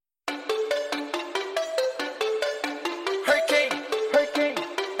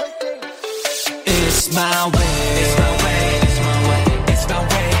It's my way. It's my way. It's my way. It's my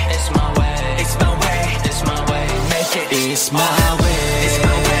way. It's my way. It's my way. It's my way. Make it. It's my way. It's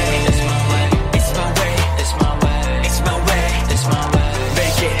my way. It's my way. It's my way. It's my way. It's my way. It's my way.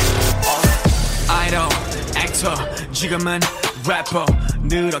 Make it. Idol, actor, 지금은 래퍼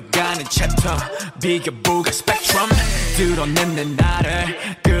늘어가는 챕터 비교부가 스펙트럼 드러낸 내 나를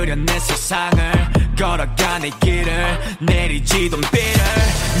그려낸 세상을 걸어가 내 길을 내리지도 비를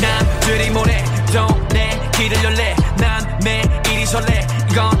남들이 뭐래도 내 길을 열래 난 매일이 설레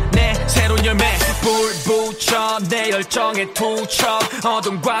이건 내 새로운 열매 불 붙여 내 열정에 투척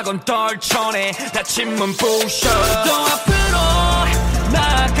어두운 과거는 떨쳐내 닫힌 문 부셔 더 앞으로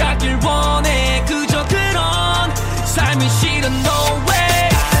나아가길 원해 그저 그런 삶이 싫은 no way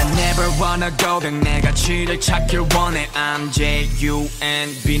I never wanna go back 내 가치를 찾길 원해 I'm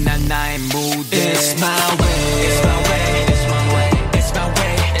JUN 비난 나의 무대 It's my way It's my way It's my way It's my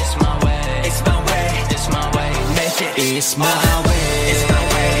way It's my way It's my way It's my way Make it It's my way It's my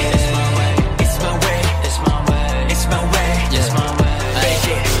way It's my way It's my way It's my way It's my way It's my way Make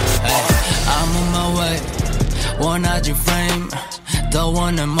it I'm on my way 원하지 frame 더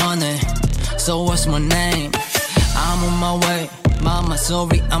원할 money So what's my name I'm on my way Mama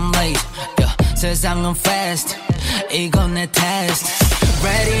sorry I'm late yeah, 세상은 fast 이건 내 test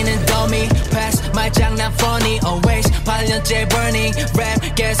Reddy는 dummy pass 말장난 funny always 8년째 burning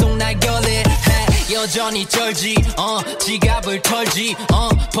rap 계속 날 열일해 여전히 쩔지 지갑을 털지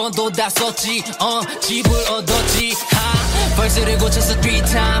폰도 다 썼지 집을 얻었지 벌스를 고쳐서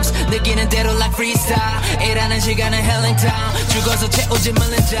 3times 느끼는 대로 like freestyle 일하는 시간은 healing time 죽어서 채우지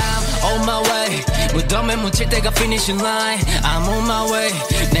말는 time On my way 무덤에 묻힐 때가 finishing line I'm on my way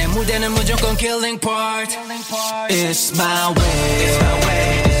내 무대는 무조건 killing part It's my way It's my way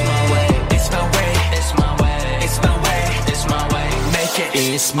It's my way It's my way It's my way It's my way It's my way Make it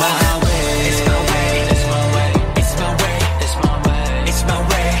It's my way It's my way It's my way It's my way It's my way It's my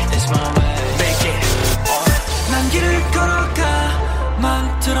way It's my way Make it 난 길을 걸어가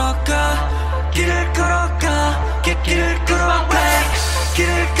맘들어가 길을 걸어가 길을 걸어가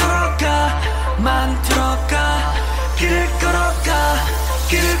길을 걸어가 맘들어가 길을 걸어가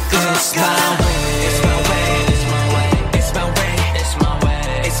길을 걸어가 It's my way It's my way It's my way It's my way It's my way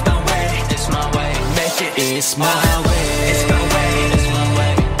It's my way It's my way Make it It's my way It's my